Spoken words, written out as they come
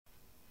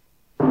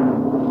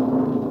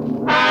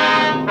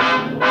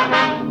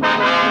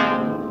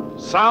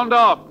Sound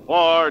off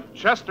for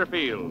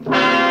Chesterfield.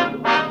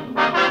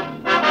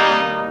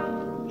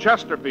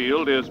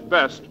 Chesterfield is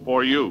best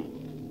for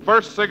you.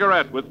 First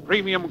cigarette with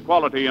premium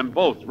quality in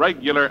both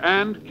regular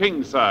and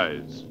king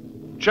size.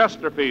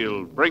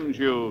 Chesterfield brings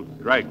you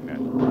Dragnet.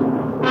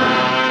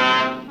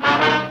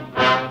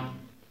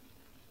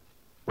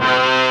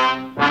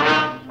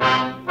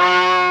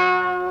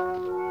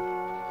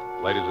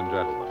 Ladies and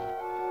gentlemen,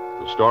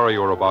 the story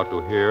you are about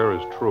to hear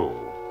is true.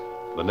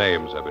 The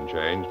names have been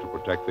changed to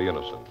protect the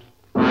innocent.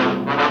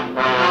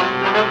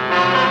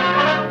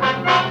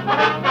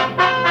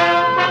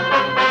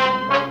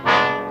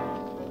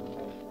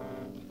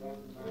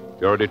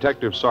 You're a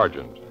detective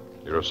sergeant.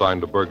 You're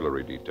assigned to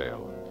burglary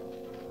detail.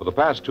 For the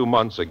past 2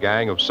 months, a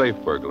gang of safe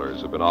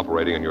burglars have been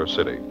operating in your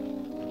city.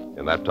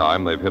 In that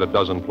time, they've hit a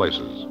dozen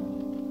places.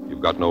 You've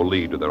got no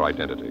lead to their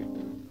identity.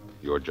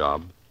 Your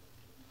job?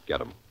 Get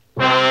them.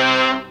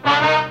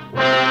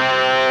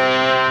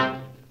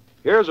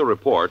 Here's a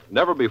report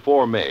never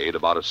before made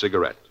about a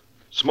cigarette.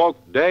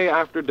 Smoked day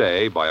after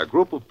day by a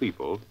group of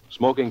people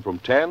smoking from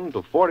 10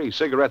 to 40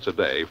 cigarettes a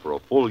day for a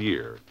full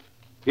year.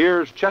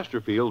 Here's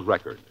Chesterfield's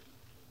record.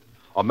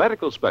 A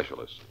medical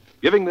specialist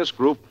giving this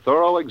group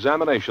thorough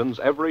examinations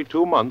every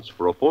 2 months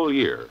for a full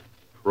year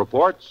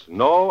reports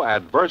no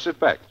adverse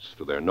effects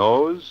to their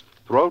nose,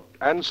 throat,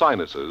 and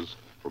sinuses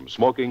from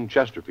smoking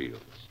Chesterfields.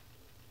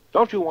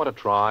 Don't you want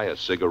to try a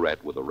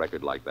cigarette with a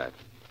record like that?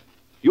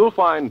 You'll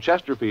find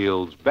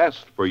Chesterfield's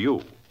best for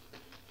you.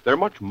 They're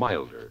much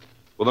milder,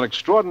 with an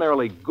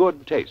extraordinarily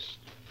good taste.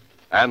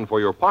 And for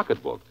your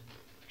pocketbook,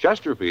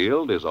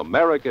 Chesterfield is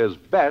America's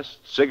best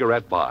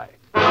cigarette buy.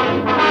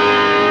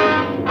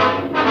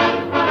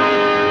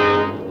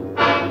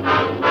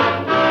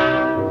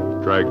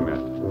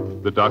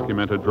 Dragnet, the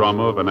documented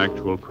drama of an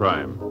actual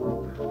crime.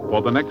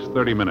 For the next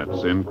 30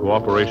 minutes, in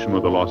cooperation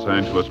with the Los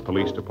Angeles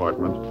Police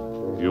Department,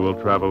 you will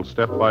travel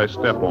step by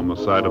step on the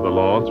side of the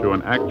law through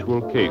an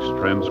actual case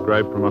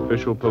transcribed from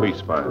official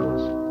police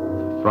files.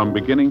 From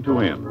beginning to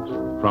end,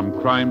 from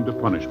crime to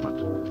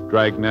punishment,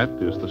 Dragnet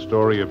is the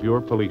story of your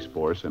police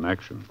force in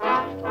action.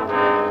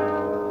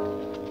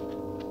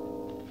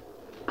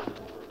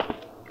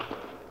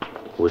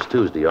 It was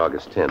Tuesday,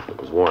 August 10th. It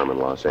was warm in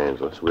Los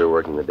Angeles. We were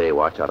working the day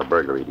watch out of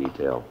burglary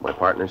detail. My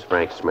partner's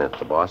Frank Smith.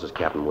 The boss is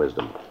Captain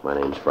Wisdom. My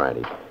name's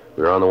Friday.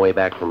 We were on the way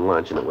back from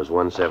lunch, and it was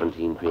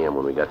 1:17 p.m.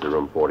 when we got to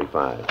room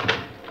 45.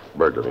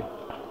 Burglary.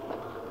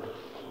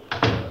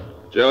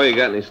 Joe, you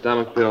got any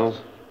stomach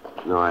pills?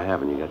 No, I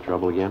haven't. You got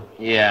trouble again?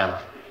 Yeah.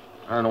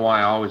 I don't know why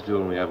I always do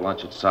when we have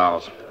lunch at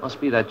Sal's. Must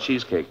be that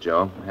cheesecake,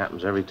 Joe. It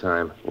happens every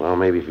time. Well,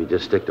 maybe if you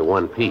just stick to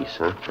one piece,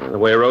 huh? The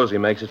way Rosie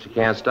makes it, you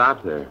can't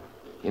stop there.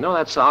 You know,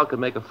 that Sal could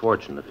make a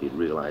fortune if he'd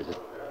realize it.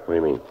 What do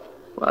you mean?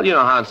 Well, you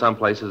know how in some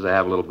places they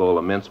have a little bowl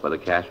of mints by the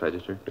cash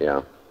register?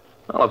 Yeah.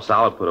 Well, if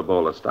Sal had put a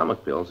bowl of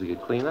stomach pills, he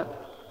could clean up.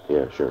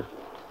 Yeah, sure.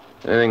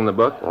 Anything in the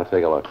book? I'll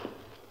take a look.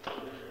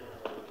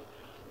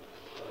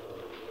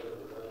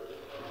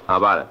 How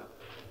about it?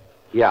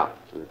 Yeah.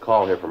 There's a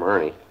call here from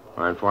Ernie.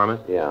 Our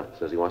informant? Yeah.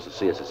 Says he wants to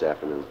see us this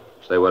afternoon.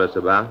 Say what it's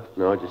about?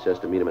 No, it just says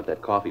to meet him at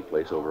that coffee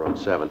place over on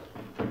 7th.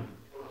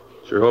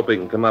 Sure hope he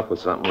can come up with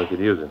something we could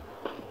use it.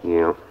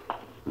 Yeah.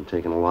 Been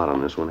taking a lot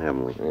on this one,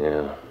 haven't we?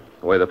 Yeah.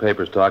 The way the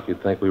papers talk,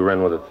 you'd think we were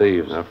in with the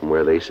thieves. Now, from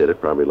where they sit, it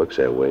probably looks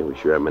that way. We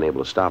sure haven't been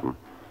able to stop them.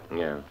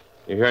 Yeah.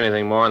 You hear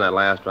anything more on that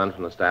last run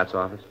from the stats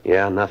office?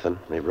 Yeah, nothing.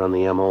 They've run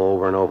the M.O.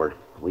 over and over.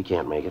 We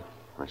can't make it.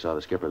 I saw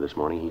the skipper this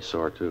morning. He's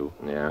sore, too.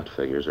 Yeah, it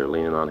figures they're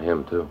leaning on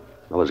him, too.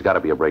 Well, there's got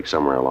to be a break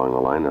somewhere along the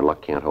line. Their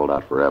luck can't hold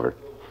out forever.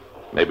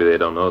 Maybe they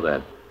don't know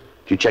that.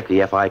 Did you check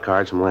the FI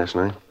cards from last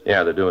night?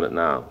 Yeah, they're doing it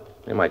now.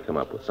 They might come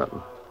up with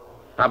something.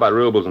 How about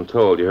Rubles and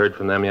Toll? You heard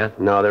from them yet?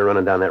 No, they're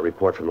running down that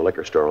report from the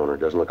liquor store owner.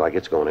 Doesn't look like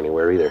it's going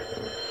anywhere either.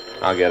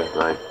 I'll get it.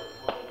 Right.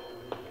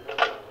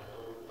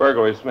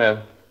 Burglary, Smith.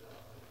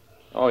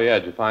 Oh, yeah,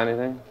 did you find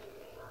anything?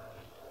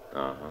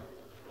 Uh-huh.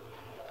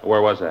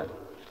 Where was that?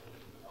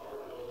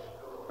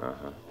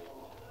 Uh-huh.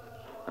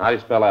 How do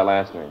you spell that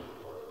last name?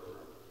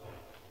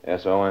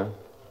 S-O-N?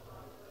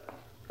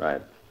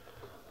 Right.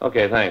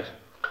 Okay, thanks.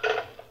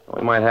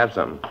 We might have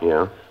something.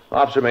 Yeah?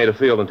 Officer made a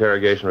field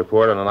interrogation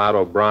report on an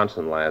Otto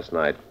Bronson last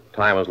night.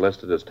 Time was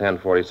listed as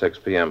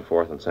 10:46 p.m.,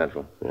 4th and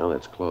Central. Well,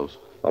 that's close.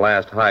 The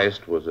last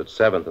heist was at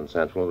 7th and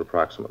Central at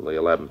approximately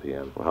 11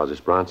 p.m. Well, how's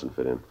this Bronson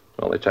fit in?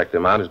 Well, they checked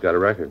him out. He's got a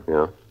record.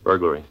 Yeah?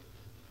 Burglary.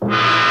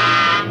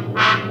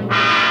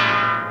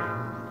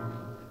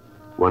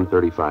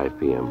 1:35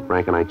 p.m.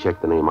 Frank and I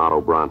checked the name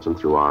Otto Bronson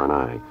through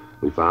R&I.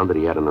 We found that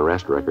he had an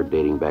arrest record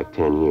dating back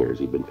 10 years.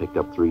 He'd been picked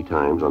up 3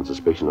 times on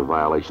suspicion of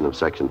violation of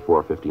Section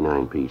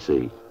 459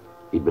 PC.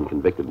 He'd been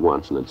convicted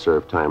once and had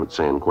served time at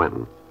San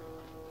Quentin.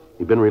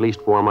 He'd been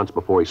released 4 months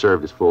before he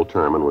served his full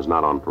term and was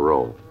not on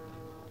parole.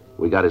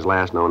 We got his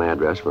last known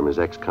address from his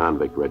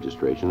ex-convict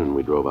registration, and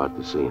we drove out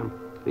to see him.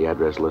 The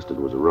address listed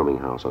was a rooming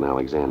house on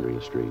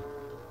Alexandria Street.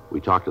 We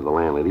talked to the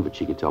landlady, but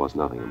she could tell us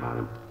nothing about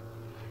him.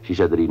 She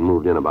said that he'd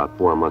moved in about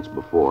 4 months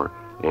before,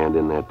 and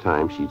in that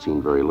time she'd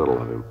seen very little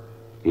of him.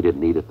 He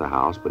didn't eat at the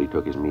house, but he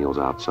took his meals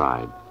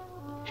outside.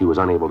 She was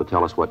unable to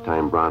tell us what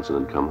time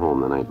Bronson had come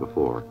home the night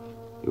before.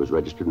 He was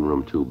registered in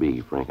room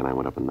 2B. Frank and I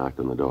went up and knocked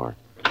on the door.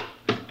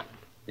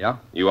 Yeah?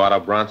 You Otto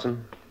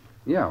Bronson?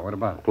 Yeah, what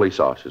about it? Police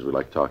officers, we'd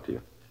like to talk to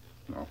you.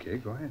 Okay,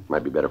 go ahead.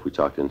 Might be better if we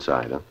talked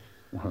inside, huh?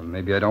 Well,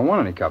 maybe I don't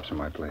want any cops in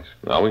my place.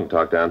 No, we can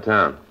talk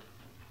downtown.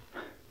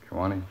 Come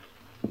on in.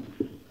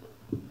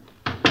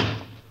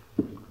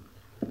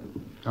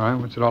 All right,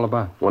 what's it all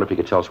about? I wonder if you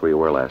could tell us where you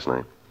were last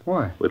night.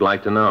 Why? We'd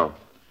like to know.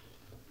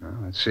 Well,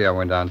 let's see, I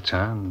went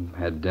downtown,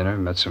 had dinner,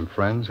 met some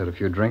friends, had a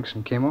few drinks,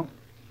 and came home.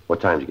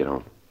 What time did you get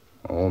home?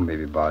 Oh,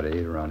 maybe about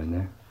 8, around in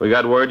there. We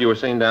got word you were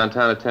seen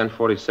downtown at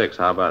 10:46.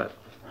 How about it?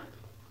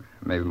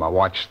 Maybe my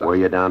watch stopped. Were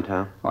you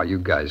downtown? Oh, you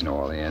guys know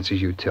all the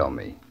answers. You tell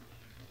me.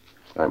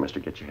 All right, mister,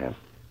 get your hat.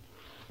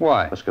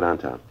 Why? Let's go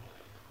downtown.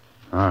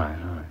 All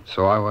right.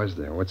 So I was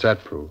there. What's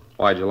that prove?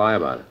 Why'd you lie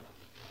about it?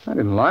 I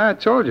didn't lie. I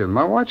told you.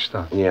 My watch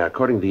stopped. Yeah,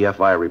 according to the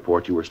FI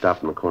report, you were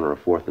stopped on the corner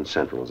of 4th and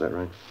Central. Is that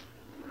right?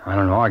 I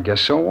don't know. I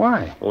guess so.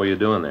 Why? What were you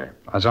doing there?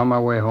 I was on my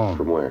way home.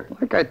 From where?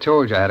 Like I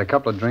told you, I had a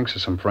couple of drinks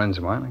with some friends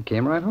of mine and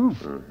came right home.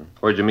 Mm-hmm.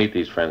 Where'd you meet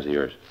these friends of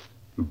yours?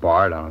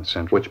 Bar down in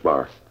Central. Which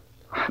bar?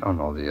 I don't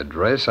know the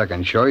address. I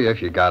can show you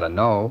if you gotta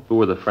know. Who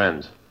were the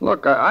friends?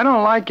 Look, I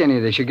don't like any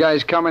of this. You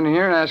guys coming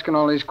here and asking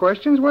all these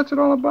questions. What's it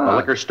all about? A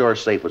liquor store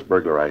safe was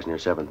burglarized near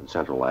 7th and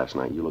Central last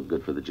night. You look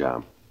good for the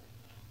job.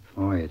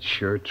 Boy, it's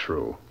sure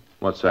true.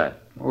 What's that?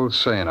 Old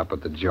saying up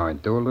at the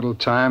joint. Do a little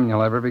time and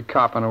you'll have every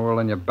cop in the world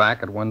on your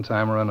back at one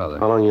time or another.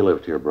 How long you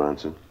lived here,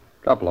 Bronson?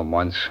 Couple of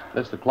months.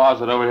 That's the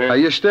closet over here?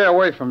 You stay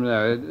away from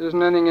there. There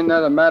isn't anything in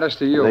there that matters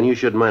to you. Then you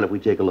shouldn't mind if we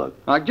take a look.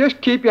 Now, just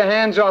keep your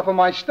hands off of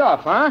my stuff,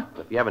 huh?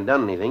 If you haven't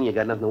done anything, you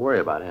got nothing to worry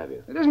about, have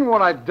you? It isn't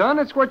what I've done.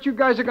 It's what you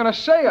guys are going to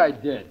say I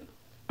did.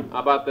 How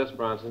about this,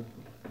 Bronson?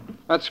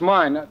 That's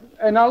mine.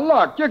 Hey, now,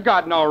 look, you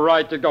got no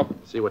right to go...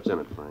 See what's in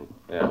it, Frank.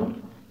 Yeah.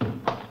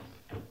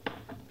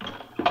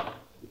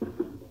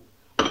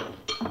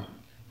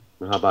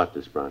 Now, how about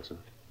this, Bronson?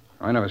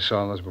 I never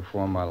saw this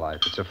before in my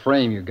life. It's a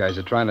frame you guys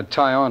are trying to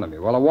tie onto me.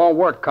 Well, it won't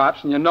work,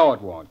 cops, and you know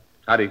it won't.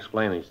 How do you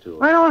explain these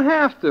two? I don't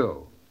have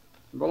to.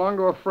 It belonged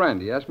to a friend.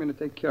 He asked me to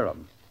take care of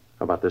him.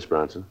 How about this,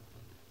 Bronson?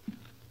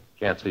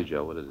 Can't see,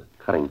 Joe. What is it?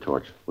 Cutting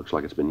torch. Looks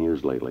like it's been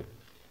used lately.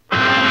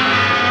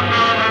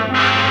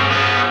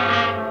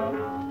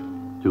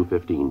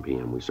 2:15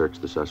 p.m. We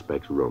searched the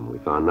suspect's room. We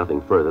found nothing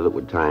further that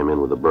would tie him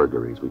in with the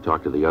burglaries. We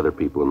talked to the other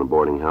people in the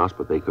boarding house,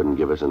 but they couldn't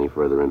give us any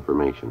further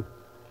information.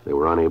 They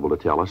were unable to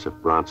tell us if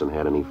Bronson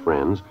had any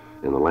friends,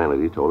 and the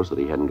landlady told us that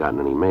he hadn't gotten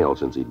any mail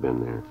since he'd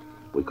been there.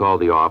 We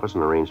called the office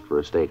and arranged for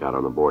a stakeout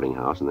on the boarding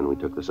house, and then we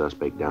took the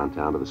suspect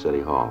downtown to the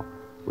city hall.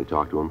 We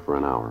talked to him for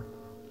an hour.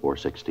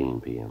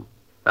 4:16 p.m.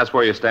 That's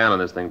where you stand on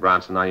this thing,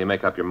 Bronson. Now you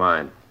make up your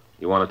mind.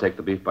 You want to take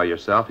the beef by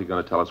yourself? You're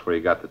going to tell us where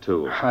you got the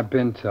tools. I've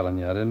been telling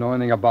you. I didn't know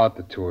anything about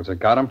the tools. I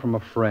got them from a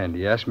friend.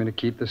 He asked me to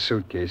keep the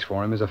suitcase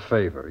for him as a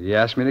favor. He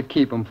asked me to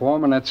keep them for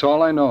him, and that's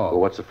all I know. Well,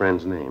 what's the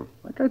friend's name?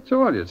 Like I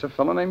told you, it's a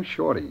fellow named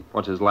Shorty.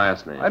 What's his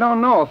last name? I don't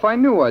know. If I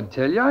knew, I'd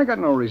tell you. I got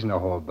no reason to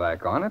hold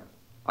back on it.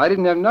 I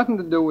didn't have nothing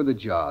to do with the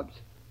jobs.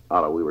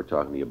 Otto, we were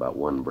talking to you about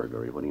one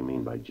burglary. What do you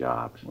mean by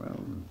jobs? Well,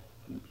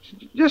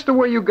 just the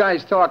way you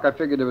guys talk, I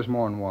figured there was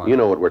more than one. You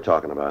know what we're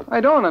talking about.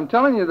 I don't. I'm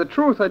telling you the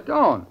truth. I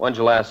don't. When'd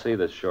you last see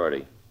this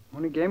Shorty?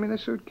 When he gave me the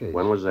suitcase.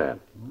 When was that?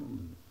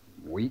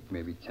 A week,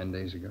 maybe 10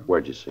 days ago.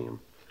 Where'd you see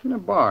him? In a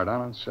bar down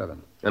on 7th.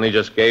 And he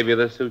just gave you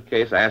this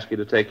suitcase, asked you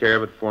to take care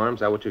of it for him? Is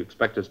that what you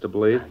expect us to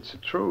believe? That's the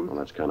truth. Well,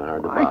 that's kind of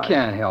hard to buy. I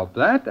can't help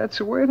that. That's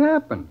the way it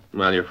happened.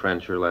 Well, your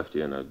friend sure left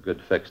you in a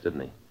good fix,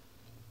 didn't he?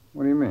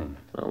 What do you mean?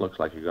 Well, it looks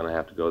like you're going to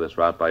have to go this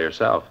route by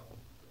yourself.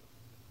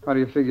 How do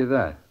you figure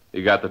that?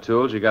 You got the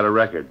tools, you got a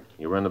record.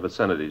 You were in the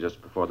vicinity just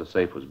before the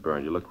safe was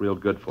burned. You look real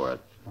good for it.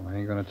 Well, I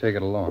ain't going to take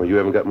it alone. Well, you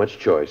haven't got much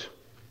choice.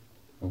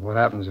 Well, what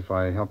happens if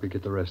I help you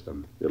get the rest of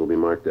them? It'll be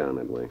marked down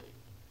that way.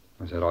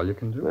 Is that all you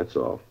can do? That's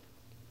all.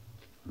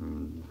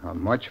 How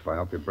much if I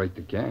help you break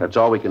the gang? That's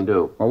all we can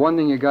do. Well, one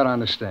thing you got to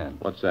understand.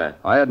 What's that?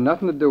 I had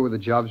nothing to do with the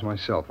jobs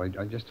myself. I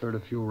just heard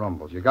a few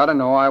rumbles. You got to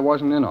know I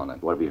wasn't in on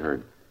it. What have you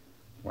heard?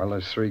 Well,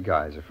 there's 3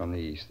 guys. They're from the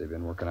east. They've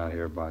been working out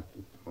here about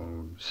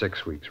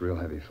 6 weeks. Real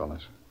heavy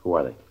fellas. Who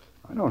are they?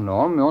 I don't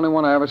know them. The only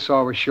one I ever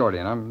saw was Shorty,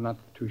 and I'm not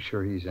too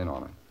sure he's in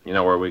on it. You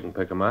know where we can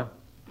pick him up?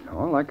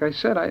 No, like I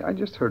said, I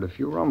just heard a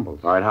few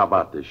rumbles. All right, how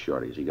about this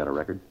Shorty? Has he got a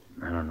record?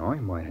 I don't know.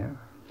 He might have.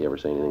 You ever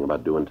say anything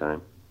about doing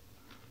time?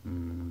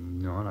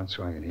 No, not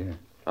so I can hear.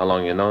 How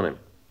long you known him?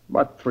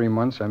 About 3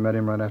 months. I met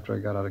him right after I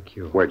got out of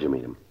queue. Where'd you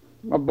meet him?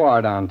 A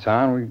bar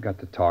downtown. We got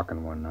to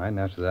talking one night, and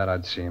after that,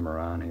 I'd see him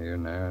around here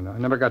and there. And I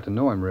never got to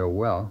know him real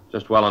well.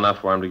 Just well enough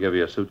for him to give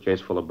you a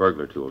suitcase full of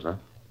burglar tools, huh?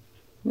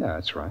 Yeah,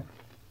 that's right.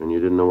 And you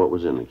didn't know what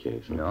was in the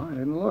case? No, I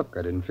didn't look.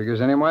 I didn't figure it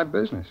was any of my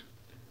business.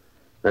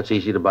 That's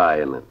easy to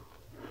buy, isn't it?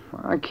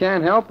 I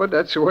can't help it.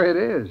 That's the way it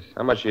is.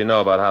 How much do you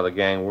know about how the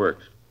gang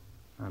works?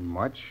 Not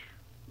much.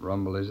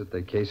 Rumble is that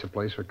they case a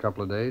place for a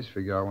couple of days,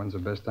 figure out when's the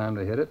best time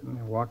to hit it, and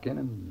they walk in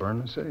and burn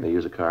the safe. They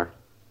use a car?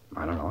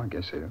 I don't know. I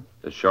guess they do.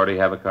 Does Shorty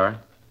have a car?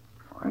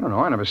 I don't know.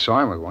 I never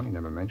saw him with one. He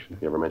never mentioned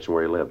it. You ever mention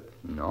where he lived?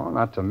 No,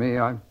 not to me.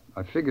 I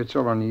figure it's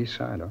over on the east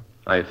side, huh?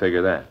 How you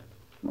figure that?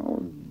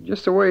 Well,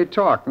 Just the way he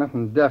talked.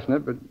 Nothing definite,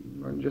 but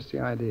just the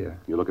idea.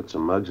 You look at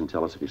some mugs and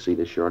tell us if you see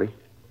this shorty?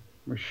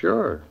 Well,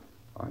 sure.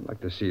 I'd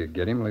like to see you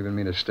get him, leaving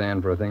me to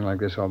stand for a thing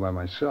like this all by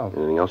myself.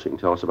 Anything else you can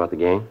tell us about the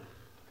gang?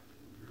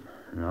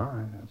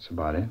 No, that's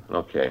about it.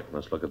 Okay,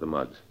 let's look at the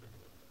mugs.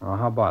 Well,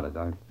 how about it?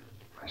 I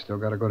still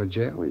got to go to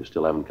jail? Well, you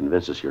still haven't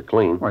convinced us you're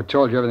clean. Well, I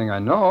told you everything I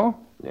know.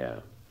 Yeah,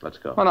 let's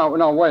go. Oh,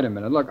 no, wait a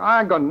minute. Look,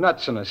 I go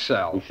nuts in a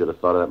cell. You should have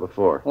thought of that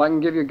before. Well, I can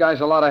give you guys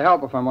a lot of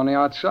help if I'm on the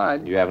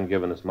outside. You haven't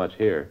given us much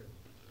here.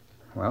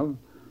 Well,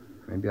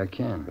 maybe I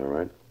can. All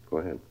right, go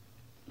ahead.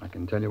 I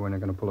can tell you when you're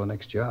going to pull the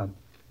next job.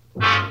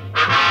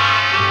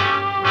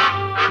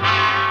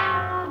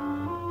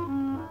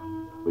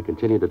 We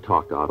continued to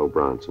talk to Otto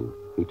Bronson.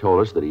 He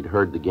told us that he'd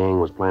heard the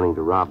gang was planning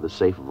to rob the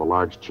safe of a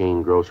large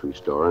chain grocery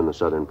store in the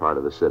southern part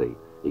of the city.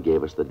 He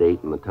gave us the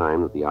date and the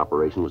time that the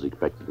operation was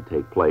expected to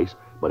take place,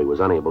 but he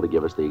was unable to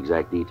give us the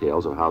exact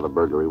details of how the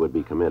burglary would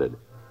be committed.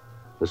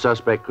 The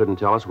suspect couldn't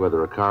tell us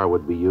whether a car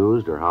would be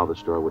used or how the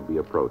store would be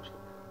approached.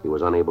 He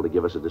was unable to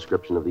give us a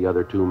description of the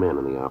other two men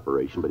in the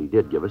operation, but he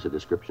did give us a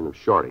description of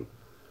Shorty.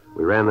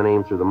 We ran the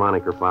name through the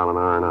moniker file in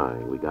R&I.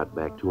 We got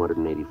back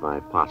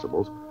 285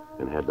 possibles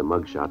and had the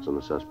mug shots on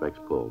the suspects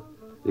pulled.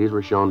 These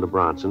were shown to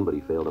Bronson, but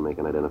he failed to make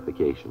an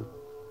identification.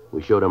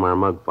 We showed him our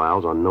mug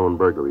files on known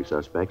burglary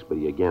suspects, but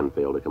he again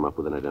failed to come up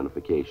with an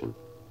identification.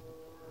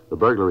 The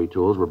burglary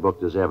tools were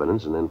booked as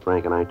evidence, and then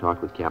Frank and I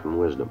talked with Captain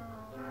Wisdom.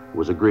 It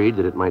was agreed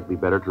that it might be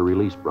better to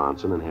release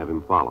Bronson and have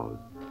him followed.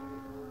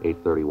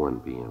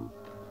 8:31 p.m.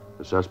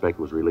 The suspect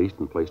was released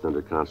and placed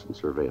under constant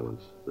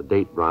surveillance. The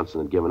date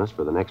Bronson had given us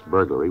for the next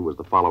burglary was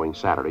the following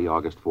Saturday,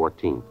 August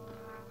 14th.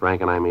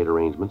 Frank and I made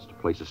arrangements to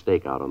place a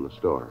stakeout on the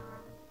store.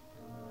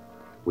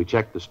 We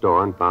checked the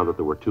store and found that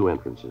there were two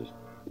entrances,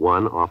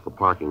 one off the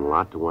parking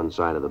lot to one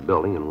side of the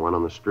building and one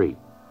on the street.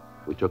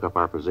 We took up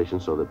our position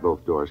so that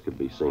both doors could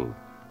be seen.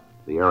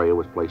 The area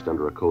was placed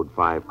under a Code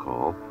 5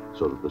 call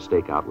so that the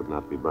stakeout would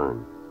not be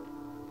burned.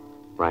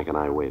 Frank and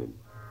I waited.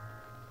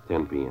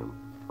 10 p.m.,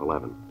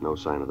 11, no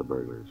sign of the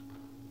burglars.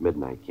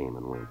 Midnight came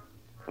and went.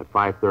 At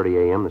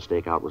 5:30 a.m., the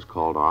stakeout was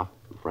called off,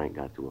 and Frank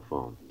got to a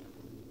phone.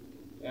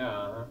 Yeah,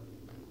 uh-huh.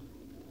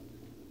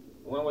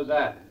 When was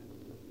that?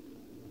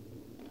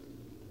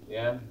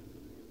 Yeah?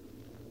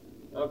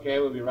 Okay,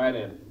 we'll be right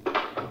in.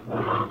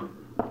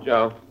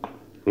 Joe?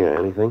 Yeah,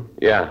 anything?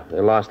 Yeah, they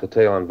lost the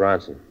tail on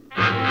Bronson.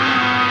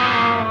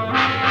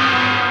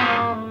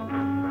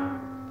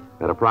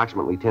 At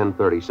approximately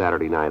 10:30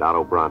 Saturday night,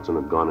 Otto Bronson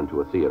had gone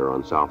into a theater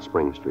on South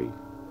Spring Street.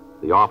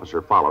 The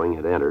officer following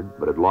had entered,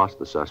 but had lost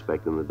the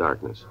suspect in the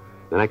darkness.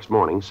 The next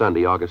morning,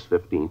 Sunday, August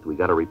 15th, we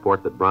got a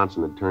report that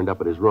Bronson had turned up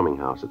at his rooming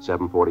house at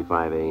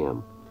 7:45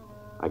 a.m.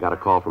 I got a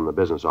call from the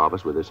business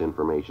office with this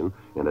information,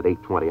 and at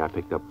 8:20 I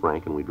picked up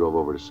Frank and we drove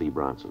over to see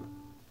Bronson.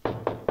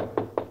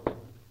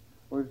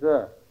 Who's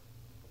there?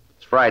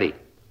 It's Friday.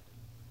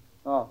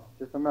 Oh,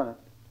 just a minute.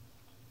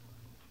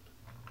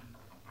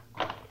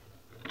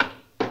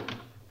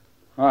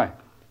 Hi.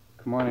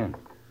 Come on in.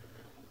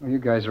 Well, you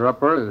guys are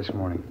up early this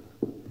morning.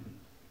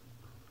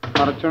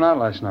 How'd it turn out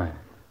last night?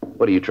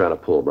 What are you trying to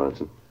pull,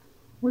 Bronson?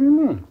 What do you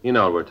mean? You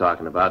know what we're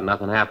talking about.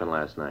 Nothing happened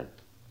last night.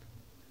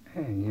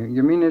 Hey,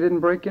 you mean they didn't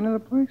break into the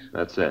place?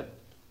 That's it.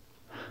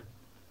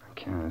 I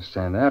can't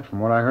understand that. From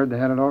what I heard, they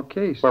had it all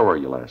cased. Where were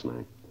you last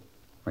night?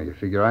 Well, you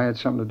figure I had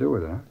something to do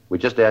with it, huh? We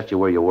just asked you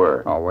where you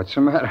were. Oh, what's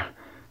the matter?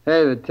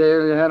 Hey, the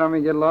tail you had on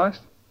me get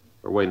lost?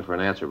 We're waiting for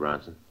an answer,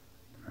 Bronson.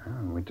 I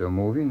went to a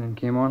movie and then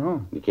came on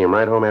home. You came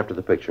right home after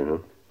the picture, huh?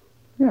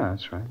 Yeah,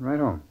 that's right. Right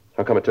home.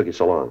 How come it took you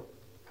so long?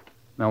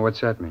 Now,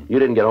 what's that mean? You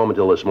didn't get home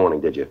until this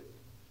morning, did you?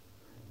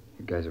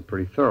 You guys are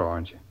pretty thorough,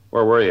 aren't you?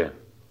 Where were you?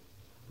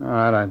 All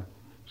right, I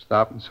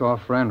stopped and saw a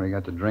friend. We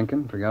got to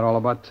drinking, forgot all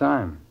about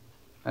time.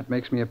 That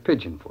makes me a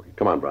pigeon for you.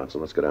 Come on,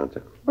 Bronson, let's go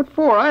downtown. What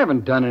for? I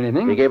haven't done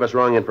anything. You gave us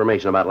wrong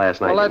information about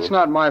last night. Well, that's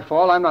not my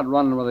fault. I'm not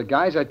running with the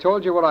guys. I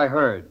told you what I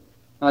heard.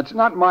 Now, it's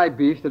not my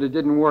beef that it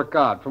didn't work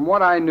out. From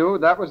what I knew,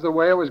 that was the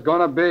way it was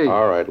going to be.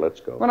 All right,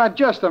 let's go. Well, now,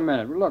 just a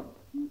minute. Look,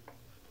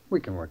 we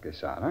can work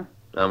this out, huh?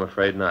 I'm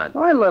afraid not.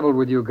 I leveled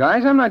with you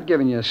guys. I'm not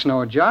giving you a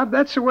snow job.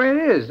 That's the way it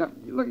is. Now,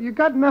 look, you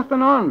got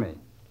nothing on me.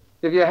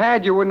 If you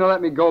had, you wouldn't have let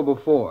me go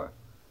before.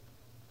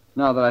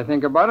 Now that I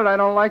think about it, I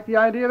don't like the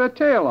idea of a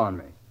tail on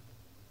me.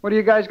 What are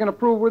you guys going to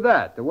prove with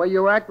that? The way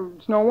you act,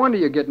 it's no wonder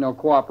you get no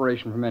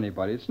cooperation from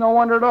anybody. It's no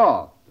wonder at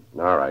all.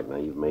 All right, now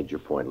you've made your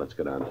point. Let's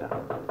go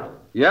downtown.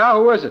 Yeah,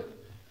 who is it?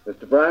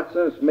 Mr.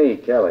 Bronson, it's me,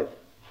 Kelly.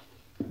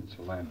 It's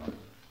the landlord.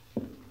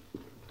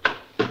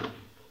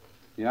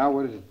 Yeah,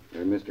 what is it?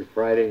 Mr.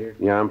 Friday here?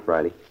 Yeah, I'm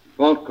Friday.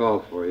 Phone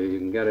call for you. You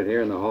can get it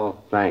here in the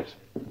hall. Thanks.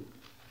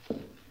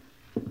 You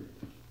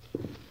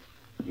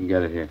can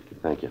get it here.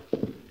 Thank you.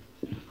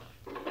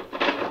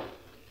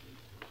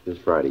 This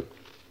is Friday.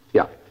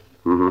 Yeah.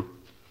 Mm-hmm.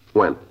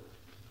 When?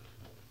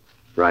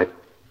 Right.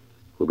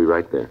 We'll be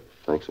right there.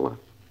 Thanks a lot.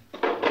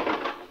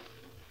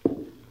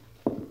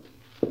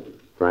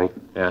 Frank?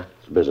 Yeah?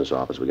 It's a business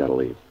office. We gotta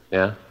leave.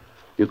 Yeah?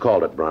 You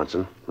called it,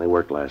 Bronson. They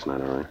worked last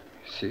night, all right?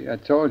 See, I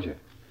told you.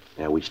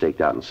 Yeah, we staked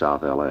out in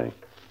South L.A.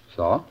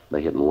 So?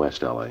 They hit in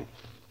West L.A.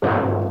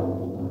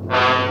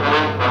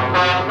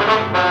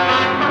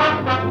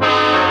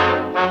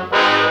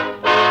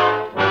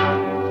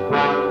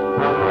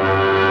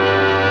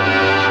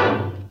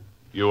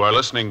 You're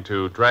listening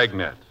to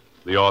Dragnet,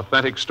 the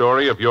authentic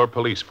story of your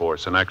police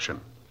force in action.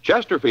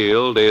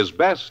 Chesterfield is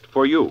best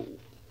for you.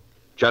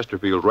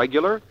 Chesterfield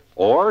Regular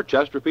or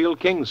Chesterfield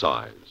King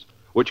Size,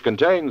 which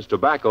contains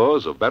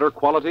tobaccos of better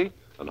quality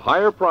and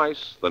higher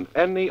price than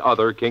any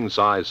other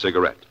king-size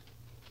cigarette.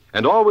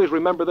 And always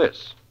remember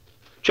this.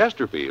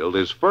 Chesterfield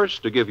is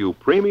first to give you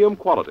premium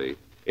quality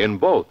in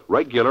both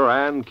regular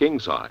and king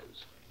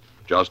size.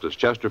 Just as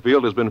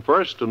Chesterfield has been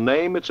first to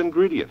name its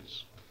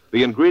ingredients,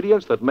 the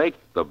ingredients that make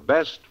the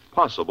best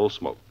possible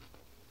smoke.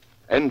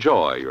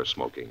 Enjoy your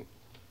smoking.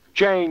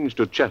 Change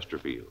to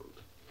Chesterfield.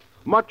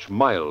 Much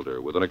milder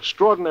with an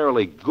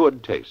extraordinarily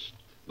good taste.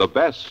 The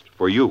best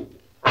for you.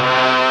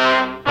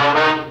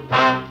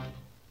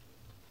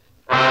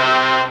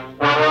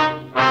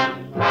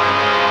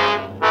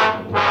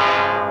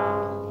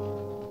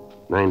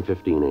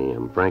 9:15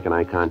 a.m. Frank and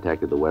I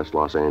contacted the West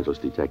Los Angeles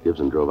detectives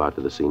and drove out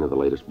to the scene of the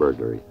latest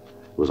burglary.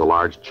 It was a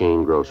large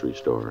chain grocery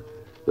store.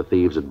 The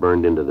thieves had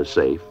burned into the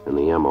safe, and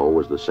the M.O.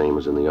 was the same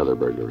as in the other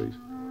burglaries.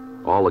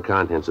 All the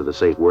contents of the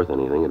safe worth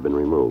anything had been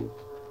removed.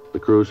 The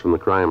crews from the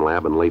crime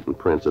lab and Leighton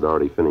Prince had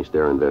already finished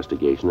their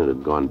investigation and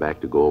had gone back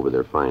to go over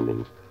their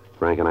findings.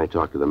 Frank and I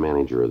talked to the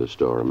manager of the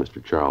store,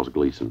 Mr. Charles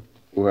Gleason.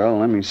 Well,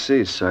 let me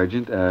see,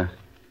 Sergeant. The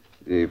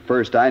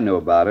first I knew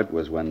about it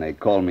was when they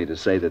called me to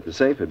say that the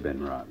safe had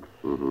been robbed.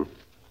 Mm-hmm.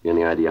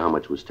 Any idea how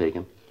much was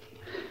taken?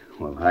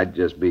 Well, I'd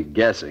just be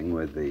guessing.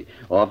 With the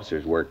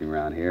officers working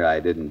around here,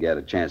 I didn't get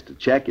a chance to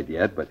check it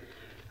yet, but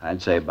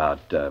I'd say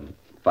about $5,000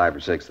 or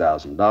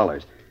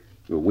 $6,000.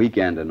 The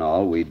weekend and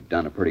all, we'd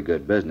done a pretty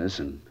good business,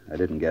 and I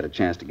didn't get a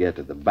chance to get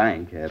to the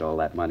bank. Had all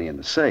that money in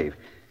the safe.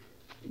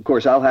 Of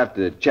course, I'll have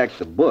to check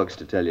the books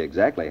to tell you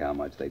exactly how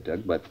much they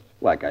took, but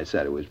like I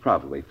said, it was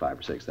probably $5,000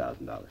 or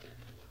 $6,000. Do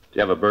you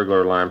have a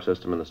burglar alarm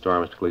system in the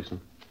store, Mr. Gleason?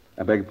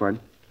 I beg your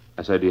pardon?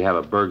 I said, do you have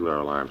a burglar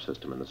alarm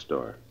system in the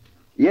store?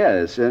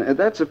 Yes, and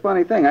that's a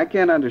funny thing. I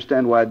can't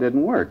understand why it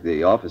didn't work.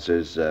 The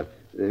officers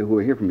who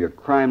were here from your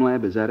crime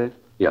lab, is that it?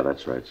 Yeah,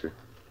 that's right, sir.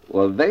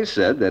 Well, they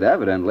said that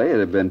evidently it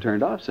had been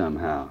turned off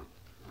somehow.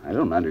 I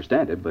don't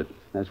understand it, but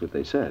that's what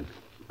they said.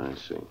 I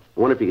see. I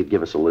wonder if you could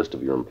give us a list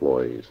of your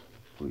employees.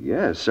 Well,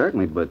 yes,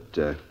 certainly, but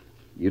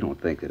you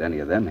don't think that any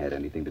of them had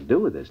anything to do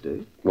with this, do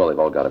you? Well, they've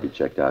all got to be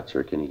checked out,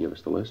 sir. Can you give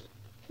us the list?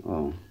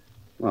 Oh.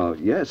 Well,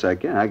 yes, I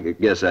can. I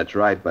guess that's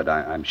right, but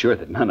I'm sure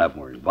that none of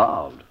them were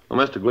involved.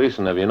 Well, Mr.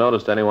 Gleason, have you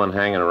noticed anyone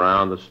hanging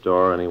around the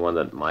store, anyone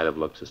that might have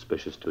looked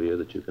suspicious to you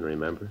that you can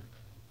remember?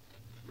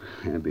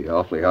 It'd be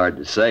awfully hard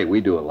to say.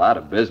 We do a lot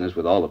of business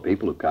with all the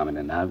people who come in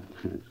and out.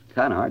 It's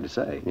kind of hard to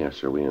say. Yes,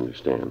 sir, we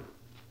understand.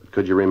 But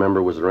could you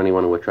remember, was there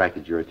anyone who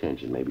attracted your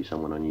attention? Maybe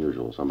someone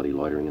unusual, somebody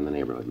loitering in the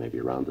neighborhood, maybe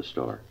around the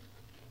store?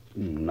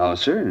 No,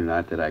 sir,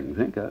 not that I can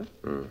think of.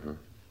 Mm-hmm.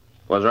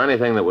 Was there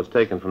anything that was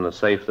taken from the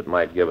safe that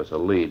might give us a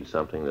lead,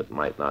 something that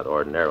might not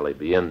ordinarily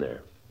be in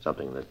there,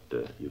 something that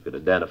you could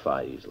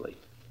identify easily?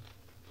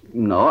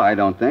 No, I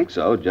don't think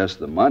so, just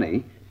the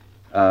money.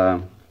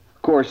 Of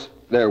course,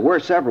 there were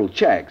several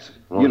checks.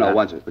 Oh, you know,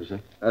 what'd you say?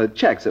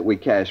 Checks that we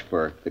cashed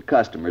for the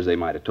customers. They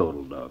might have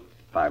totaled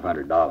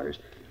 $500.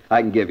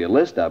 I can give you a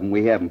list of them.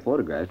 We have them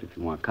photographed if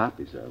you want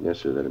copies of them. Yes,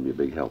 sir, that'd be a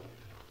big help.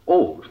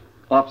 Oh,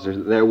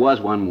 officers, there was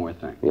one more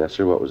thing. Yes,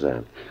 sir, what was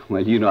that?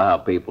 Well, you know how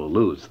people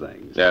lose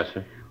things. Yes,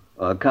 sir.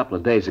 A couple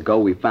of days ago,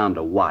 we found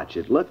a watch.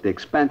 It looked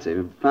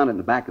expensive. We found it in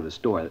the back of the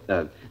store.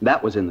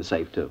 That was in the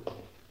safe, too.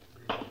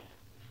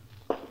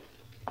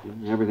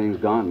 Everything's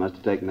gone. Must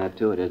have taken that,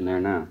 too. It isn't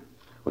there now.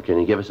 Well, can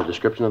you give us a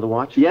description of the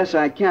watch? Yes,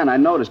 I can. I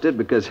noticed it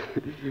because,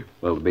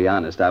 well, to be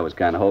honest, I was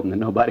kind of hoping that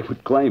nobody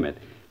would claim it.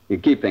 You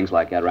keep things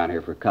like that around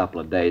here for a couple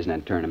of days and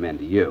then turn them in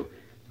to you.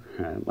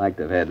 I'd like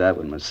to have had that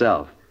one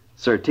myself.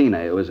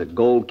 Certina, it was a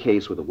gold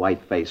case with a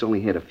white face,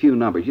 only had a few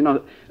numbers. You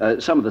know,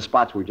 some of the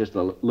spots were just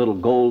the little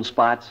gold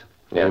spots.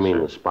 Yeah, I mean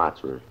the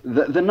spots were...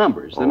 The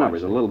numbers, the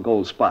numbers, the little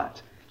gold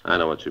spots. I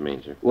know what you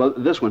mean, sir. Well,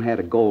 this one had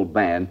a gold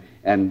band,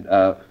 and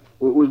it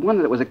was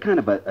one that was a kind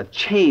of a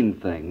chain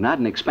thing, not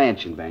an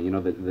expansion band. You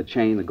know, the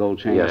chain, the gold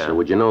chain? Yes, sir.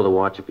 Would you know the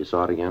watch if you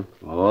saw it again?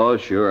 Oh,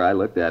 sure. I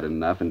looked at it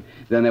enough, and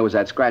then there was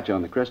that scratch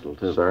on the crystal,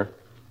 too. Sir?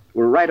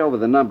 Well, right over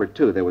the number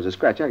 2, there was a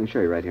scratch. I can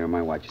show you right here on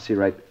my watch. You see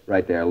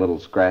right there, a little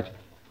scratch?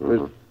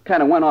 Mm-hmm. It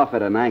kind of went off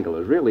at an angle. It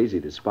was real easy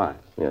to spot.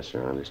 Yes,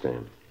 sir, I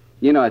understand.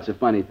 You know, it's a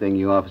funny thing,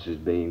 you officers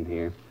being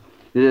here.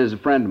 There's a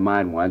friend of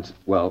mine once,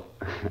 well,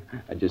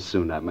 I just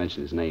soon not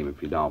mention his name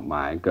if you don't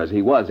mind, because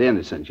he was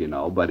innocent, you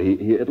know, but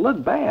it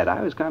looked bad.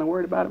 I was kind of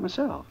worried about it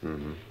myself.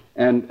 Mm-hmm.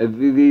 And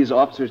these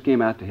officers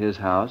came out to his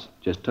house,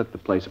 just took the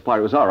place apart.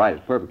 It was all right. It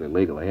was perfectly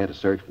legal. They had a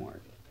search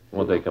warrant.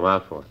 What'd they come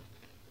out for?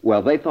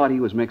 Well, they thought he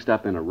was mixed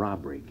up in a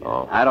robbery.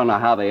 Oh. I don't know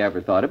how they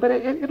ever thought it, but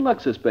it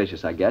looked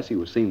suspicious, I guess. He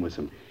was seen with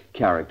some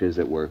characters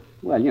that were,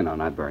 well, you know,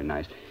 not very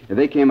nice. And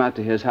they came out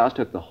to his house,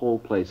 took the whole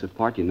place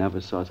apart. You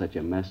never saw such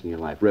a mess in your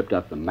life. Ripped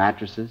up the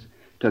mattresses,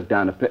 took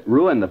down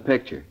ruined the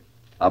picture.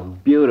 A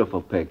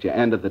beautiful picture.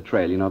 End of the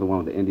trail. You know, the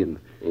one with the Indian,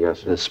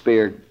 Yes, sir. the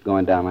spear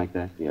going down like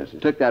that? Yes, sir.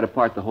 Took that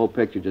apart. The whole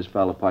picture just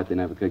fell apart. They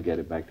never could get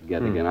it back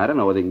together again. I don't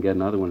know whether they can get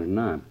another one or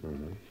not.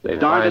 They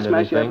Darndest find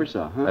mess you anything? ever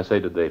saw, huh? I say,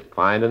 did they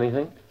find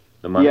anything?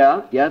 The money?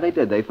 Yeah, they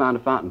did. They found a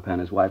fountain pen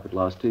his wife had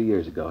lost 2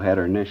 years ago. Had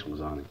her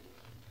initials on it.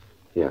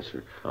 Yes,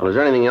 sir. Well, is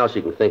there anything else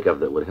you can think of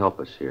that would help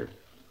us here?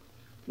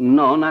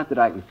 No, not that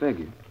I can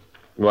figure.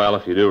 Well,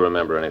 if you do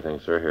remember anything,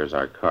 sir, here's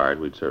our card.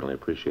 We'd certainly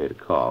appreciate a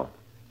call.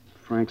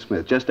 Frank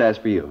Smith, just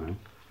ask for you, huh?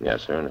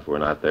 Yes, sir, and if we're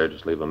not there,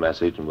 just leave a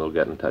message and we'll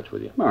get in touch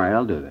with you. All right,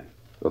 I'll do that.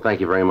 Well,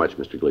 thank you very much,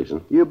 Mr.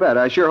 Gleason. You bet.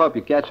 I sure hope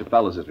you catch the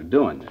fellows that are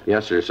doing that.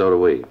 Yes, sir, so do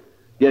we.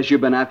 Guess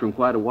you've been after them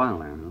quite a while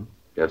now, huh?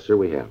 Yes, sir,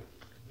 we have.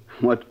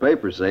 What the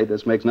papers say,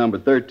 this makes number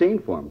 13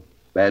 for them.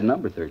 Bad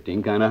number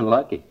 13, kind of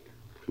unlucky.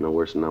 No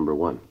worse than number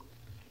 1.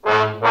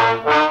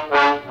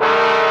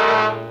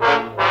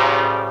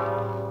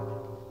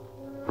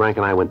 Frank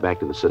and I went back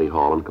to the city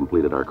hall and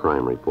completed our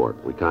crime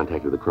report. We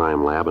contacted the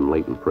crime lab and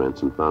latent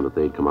prints and found that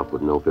they'd come up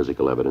with no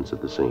physical evidence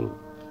at the scene.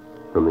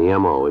 From the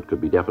M.O., it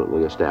could be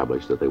definitely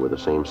established that they were the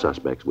same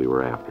suspects we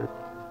were after.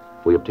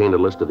 We obtained a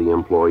list of the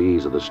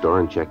employees of the store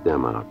and checked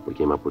them out. We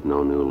came up with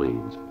no new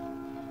leads.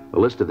 A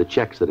list of the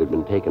checks that had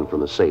been taken from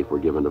the safe were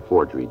given to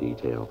forgery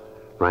detail.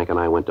 Frank and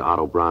I went to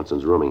Otto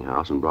Bronson's rooming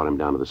house and brought him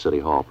down to the city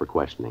hall for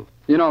questioning.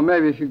 You know,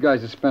 maybe if you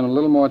guys had spent a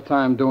little more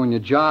time doing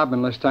your job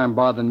and less time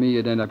bothering me,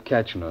 you'd end up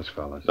catching those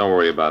fellas. Don't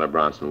worry about it,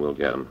 Bronson. We'll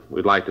get them.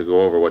 We'd like to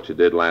go over what you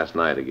did last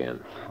night again.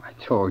 I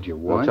told you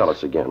Well, once. tell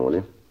us again, will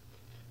you?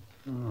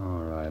 All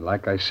right.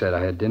 Like I said,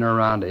 I had dinner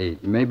around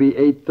 8, maybe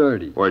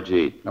 8:30. Where'd you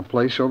eat? A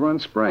place over on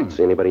Spring.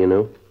 See anybody you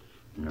knew?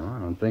 No, I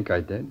don't think I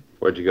did.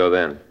 Where'd you go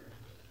then?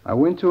 I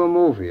went to a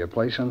movie, a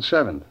place on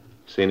 7th.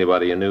 See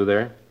anybody you knew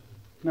there?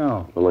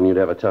 No. Well, then you'd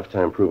have a tough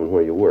time proving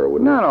where you were,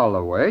 wouldn't Not all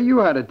the way. You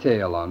had a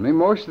tail on me.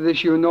 Most of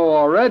this you know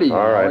already. you?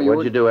 All right, You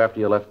what'd you do after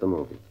you left the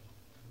movie?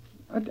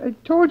 I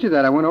told you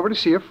that. I went over to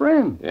see a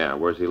friend. Yeah,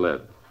 where's he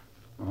live?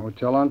 A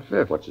hotel on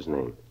 5th. What's his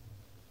name?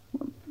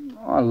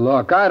 Oh,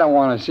 look, I don't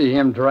want to see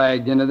him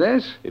dragged into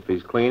this. If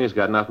he's clean, he's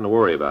got nothing to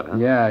worry about, huh?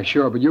 Yeah,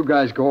 sure, but you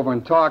guys go over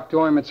and talk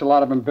to him. It's a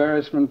lot of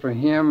embarrassment for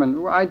him,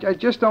 and I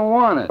just don't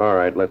want it. All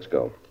right, let's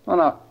go. Oh,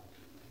 no.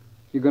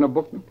 You going to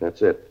book me?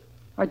 That's it.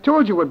 I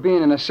told you what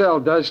being in a cell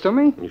does to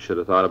me. You should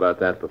have thought about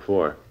that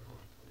before.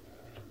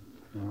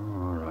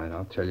 All right,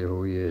 I'll tell you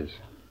who he is.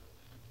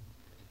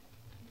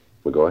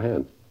 Well, go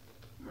ahead.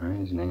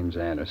 His name's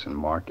Anderson,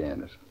 Mark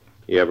Anderson.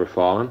 You ever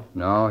fallen?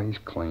 No, he's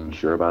clean.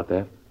 Sure about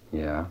that?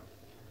 Yeah.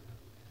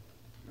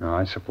 Now,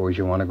 I suppose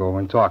you want to go over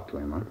and talk to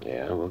him, huh?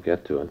 Yeah, we'll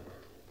get to it.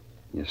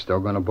 You still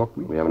going to book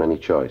me? We haven't any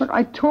choice. Look,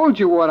 I told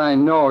you what I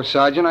know,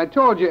 Sergeant. I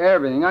told you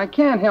everything. I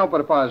can't help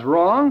it if I was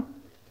wrong.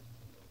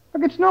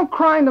 Look, it's no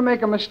crime to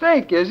make a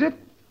mistake, is it?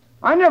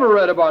 I never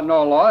read about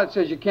no law that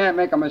says you can't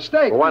make a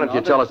mistake. Well, why don't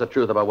you tell us the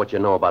truth about what you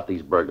know about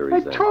these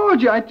burglaries, then? I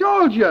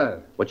told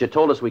you. What you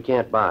told us we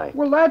can't buy.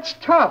 Well, that's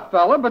tough,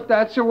 fella, but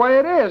that's the way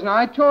it is. Now,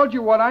 I told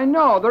you what I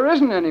know. There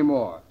isn't any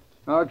more.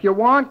 Now, if you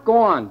want, go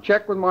on.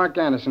 Check with Mark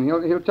Anderson.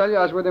 He'll tell you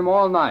I was with him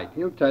all night.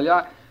 He'll tell you.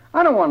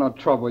 I don't want no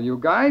trouble, you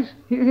guys.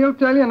 He'll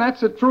tell you, and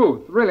that's the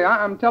truth. Really,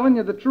 I'm telling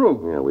you the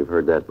truth. Yeah, we've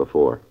heard that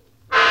before.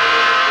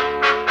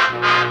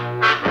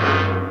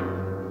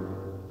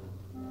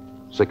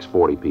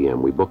 6:40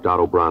 p.m. We booked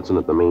Otto Bronson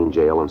at the main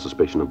jail on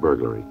suspicion of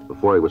burglary.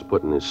 Before he was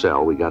put in his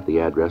cell, we got the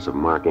address of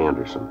Mark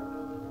Anderson.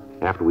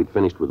 After we'd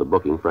finished with the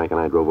booking, Frank and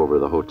I drove over to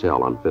the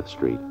hotel on 5th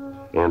Street.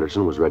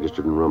 Anderson was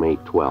registered in room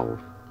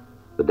 812.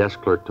 The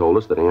desk clerk told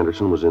us that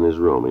Anderson was in his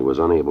room. He was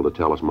unable to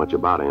tell us much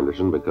about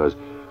Anderson because,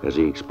 as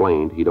he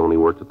explained, he'd only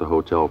worked at the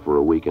hotel for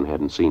a week and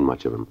hadn't seen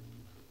much of him.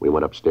 We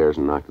went upstairs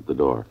and knocked at the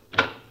door.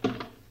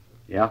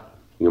 Yeah?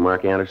 You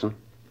Mark Anderson?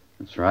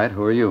 That's right.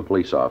 Who are you?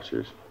 Police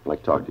officers. I'd like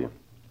to talk to you.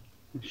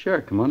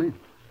 Sure, come on in.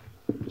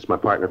 It's my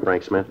partner,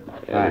 Frank Smith.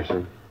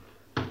 Anderson.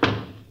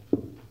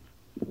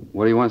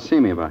 What do you want to see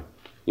me about?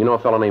 You know a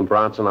fellow named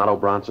Bronson, Otto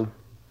Bronson?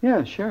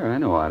 Yeah, sure. I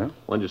know Otto.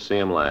 When'd you see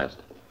him last?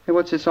 Hey,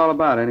 what's this all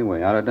about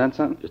anyway? Otto done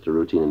something? Just a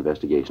routine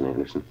investigation,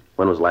 Anderson.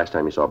 When was the last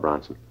time you saw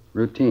Bronson?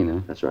 Routine, huh?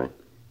 That's right.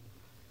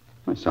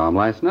 I saw him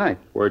last night.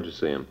 Where'd you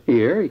see him?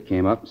 Here, he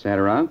came up, sat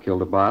around,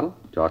 killed a bottle,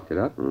 talked it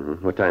up.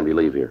 Mm-hmm. What time do you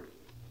leave here?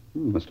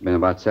 Must have been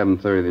about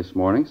 7:30 this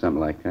morning, something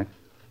like that.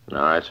 All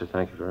right, sir.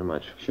 Thank you very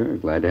much. Sure,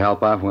 glad to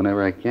help out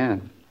whenever I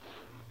can.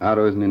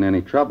 Otto isn't in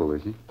any trouble,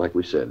 is he? Like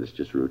we said, it's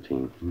just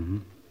routine. Mm-hmm.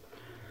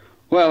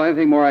 Well,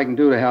 anything more I can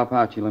do to help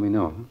out, you let me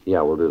know. Huh?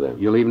 Yeah, we'll do that.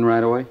 You leaving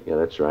right away? Yeah,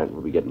 that's right.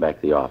 We'll be getting back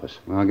to the office.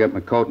 Well, I'll get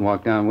my coat and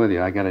walk down with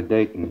you. I got a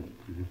date in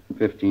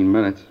 15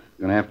 minutes.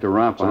 Gonna have to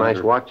romp It's a on nice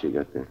her. watch you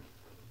got there.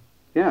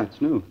 Yeah,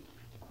 it's new.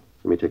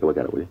 Let me take a look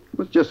at it, will you?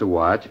 Well, it's just a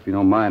watch. If you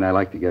don't mind, I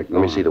like to get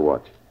going. Let me see the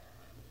watch.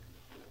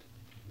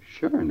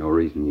 Sure, no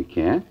reason you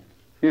can't.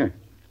 Here.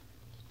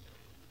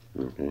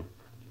 Okay.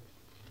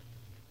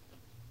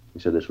 You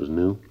said this was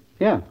new?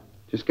 Yeah,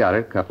 just got it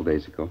a couple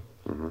days ago.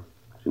 Mm-hmm.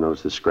 Did you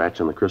notice this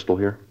scratch on the crystal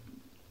here?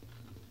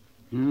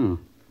 Hmm.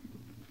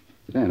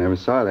 Yeah, I never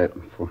saw that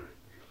before.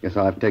 Guess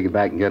I'll have to take it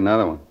back and get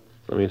another one.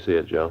 Let me see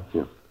it, Joe.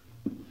 Yeah.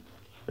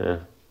 Yeah.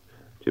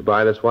 Did you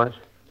buy this watch?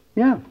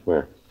 Yeah.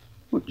 Where?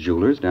 Well,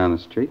 jeweler's down the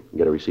street. You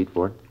get a receipt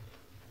for it?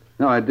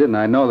 No, I didn't.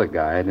 I know the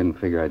guy. I didn't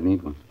figure I'd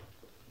need one.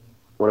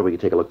 What if we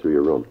could take a look through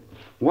your room?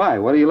 Why?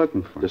 What are you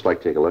looking for? Just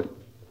like to take a look?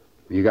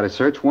 You got a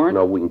search warrant?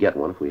 No, we can get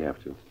one if we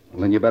have to.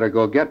 Well, then you better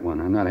go get one.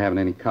 I'm not having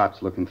any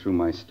cops looking through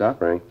my stuff.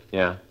 Frank?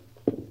 Yeah?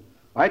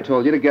 I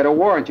told you to get a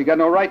warrant. You got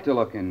no right to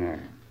look in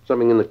there.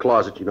 Something in the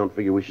closet you don't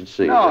figure we should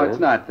see. No, is that it's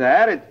it? not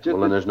that. It's just...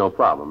 Well, then there's no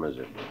problem, is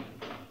there?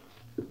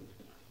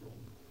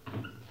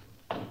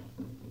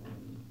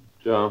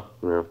 Joe,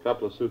 Yeah. a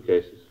couple of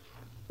suitcases.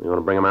 You want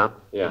to bring them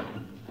out? Yeah.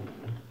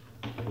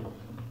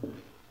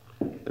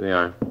 Here they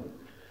are.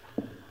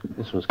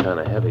 This one's kind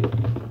of heavy.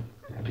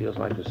 It feels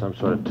like there's some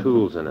sort of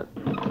tools in it.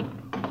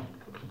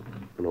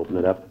 And open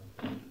it up.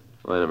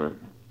 Wait a minute.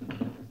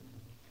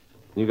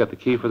 You got the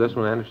key for this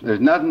one, Anderson? There's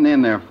nothing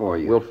in there for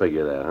you. We'll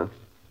figure that, huh?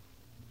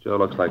 Joe,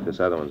 looks like this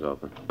other one's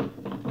open.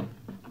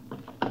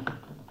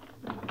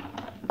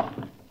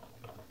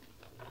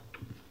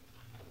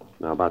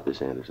 Now, about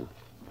this, Anderson.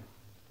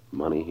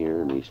 Money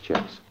here and these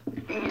checks.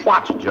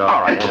 Watch, Joe.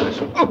 All right,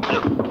 Anderson. All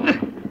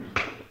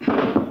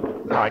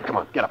right, come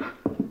on, get up.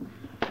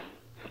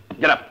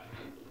 Get up.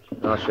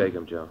 I'll shake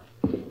him, Joe.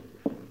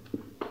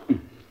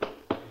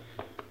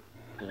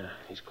 Yeah,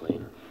 he's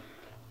clean.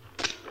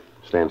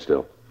 Stand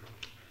still.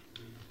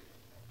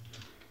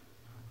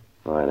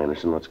 All right,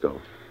 Anderson, let's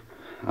go.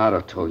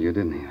 Otto told you,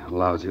 didn't he? A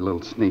lousy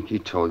little sneak. He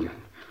told you.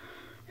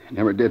 I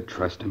never did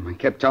trust him. I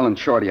kept telling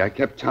Shorty. I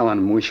kept telling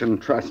him we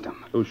shouldn't trust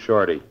him. Who's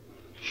Shorty?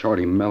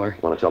 Shorty Miller.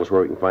 Want to tell us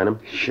where we can find him?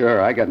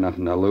 Sure, I got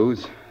nothing to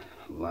lose.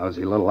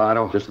 Lousy little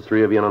Otto. Just the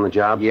three of you in on the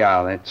job?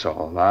 Yeah, that's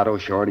all. Otto,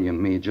 Shorty, and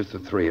me, just the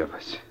three of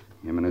us.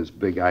 Him and his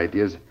big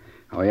ideas.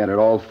 How he had it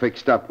all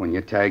fixed up when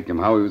you tagged him.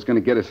 How he was going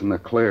to get us in the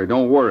clear.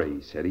 Don't worry,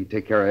 he said. He'd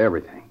take care of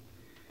everything.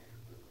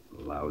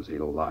 Lousy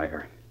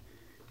liar.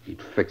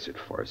 He'd fix it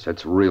for us.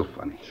 That's real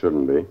funny.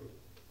 Shouldn't be.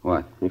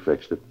 What? He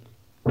fixed it.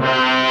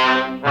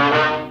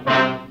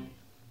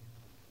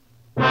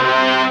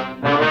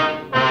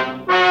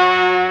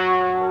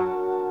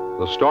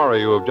 The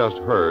story you have just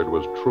heard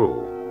was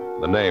true.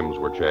 The names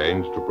were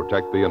changed to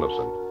protect the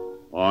innocent.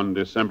 On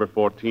December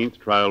 14th,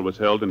 trial was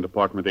held in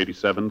Department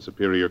 87,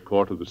 Superior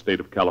Court of the State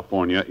of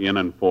California, in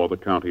and for the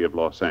County of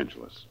Los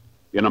Angeles.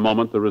 In a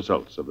moment, the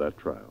results of that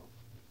trial.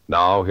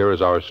 Now, here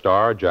is our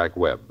star, Jack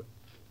Webb.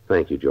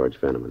 Thank you, George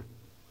Fenneman.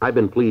 I've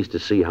been pleased to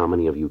see how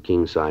many of you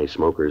king-size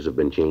smokers have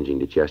been changing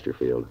to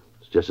Chesterfield.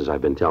 It's just as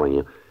I've been telling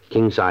you,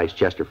 king-size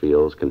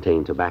Chesterfields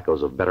contain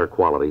tobaccos of better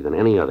quality than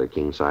any other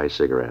king-size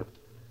cigarette.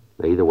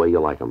 Now, either way you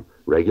like them,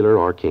 regular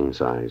or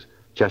king-size,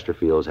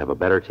 Chesterfields have a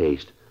better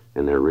taste,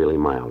 and they're really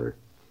milder.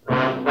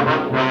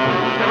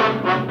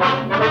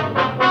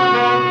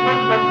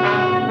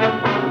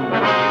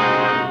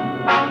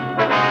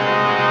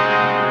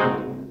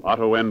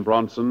 Otto N.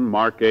 Bronson,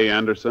 Mark A.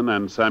 Anderson,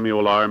 and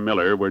Samuel R.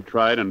 Miller were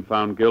tried and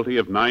found guilty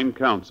of 9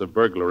 counts of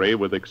burglary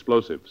with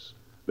explosives.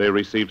 They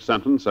received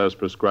sentence as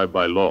prescribed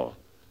by law.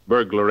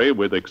 Burglary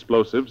with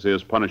explosives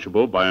is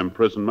punishable by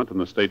imprisonment in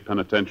the state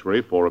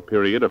penitentiary for a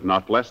period of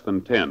not less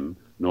than 10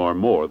 nor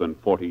more than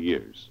 40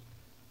 years.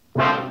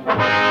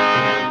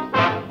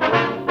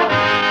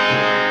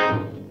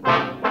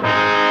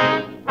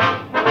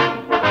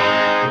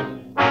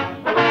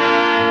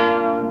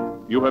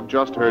 You have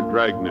just heard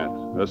Dragnet,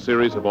 a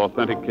series of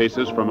authentic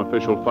cases from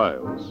official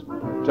files.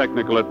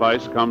 Technical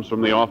advice comes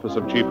from the Office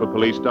of Chief of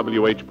Police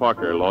W.H.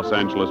 Parker, Los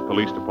Angeles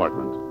Police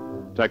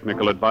Department.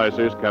 Technical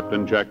advisors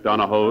Captain Jack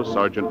Donahoe,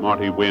 Sergeant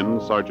Marty Wynn,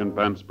 Sergeant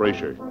Vance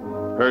Brasher.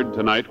 Heard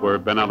tonight were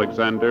Ben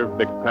Alexander,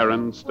 Vic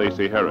Perrin,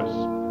 Stacey Harris.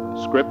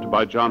 Script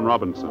by John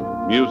Robinson.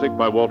 Music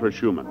by Walter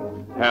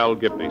Schumann. Hal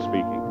Gibney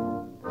speaking.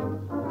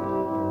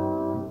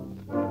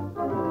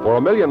 For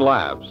a million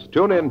laughs,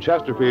 tune in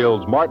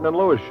Chesterfield's Martin and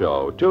Lewis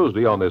show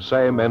Tuesday on this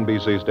same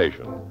NBC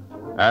station.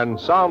 And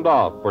sound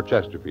off for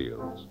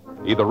Chesterfield's.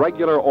 Either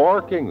regular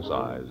or king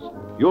size,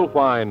 you'll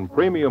find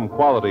premium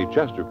quality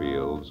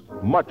Chesterfields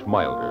much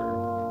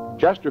milder.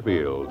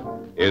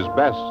 Chesterfield is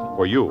best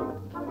for you.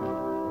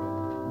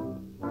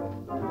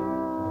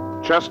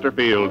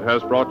 Chesterfield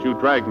has brought you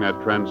Dragnet,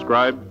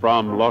 transcribed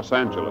from Los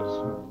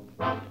Angeles.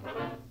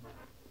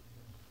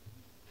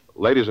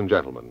 Ladies and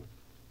gentlemen,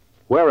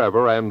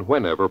 wherever and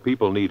whenever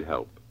people need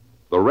help,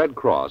 the Red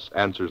Cross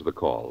answers the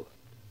call.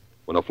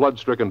 When a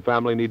flood-stricken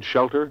family needs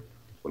shelter,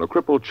 when a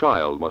crippled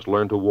child must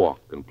learn to walk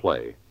and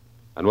play,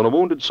 and when a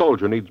wounded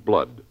soldier needs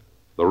blood,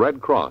 the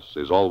Red Cross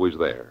is always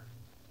there.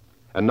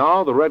 And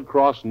now the Red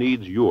Cross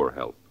needs your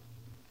help.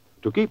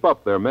 To keep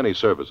up their many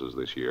services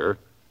this year,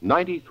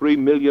 $93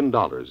 million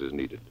is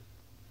needed.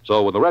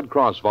 So when the Red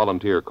Cross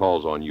volunteer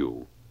calls on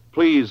you,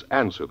 please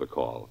answer the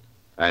call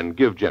and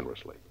give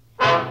generously.